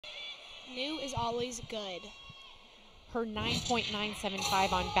New is always good. Her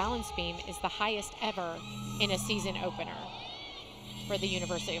 9.975 on balance beam is the highest ever in a season opener for the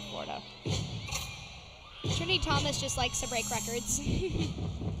University of Florida. Trinity Thomas just likes to break records.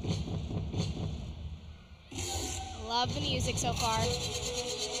 Love the music so far.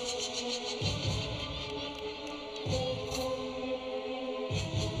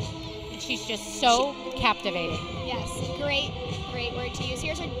 And she's just so captivating. Yes, great word to use.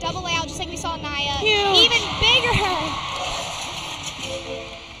 Here's her double layout, just like we saw Naya. Huge. Even bigger.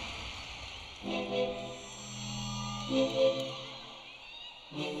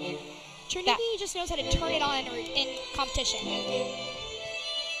 Trinity just knows how to turn it on in competition.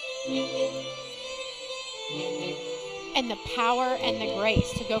 And the power and the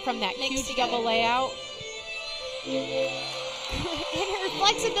grace to go from that huge double layout. And her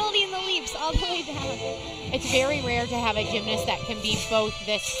flexibility in the leaps all the way down. It's very rare to have a gymnast that can be both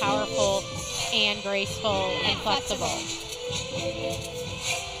this powerful and graceful and flexible.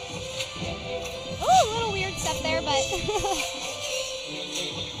 Oh, a little weird step there, but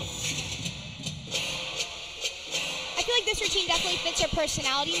I feel like this routine definitely fits her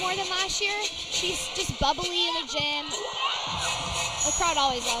personality more than last year. She's just bubbly in the gym. The crowd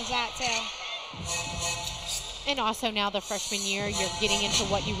always loves that too. And also now the freshman year, you're getting into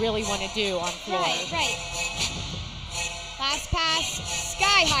what you really want to do on floor. Right. Last pass,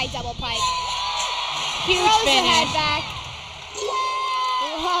 sky-high double pike. Huge Throws finish. the head back.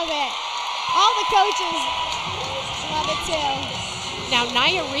 Love it. All the coaches love it too. Now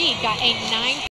Nia Reed got a 9.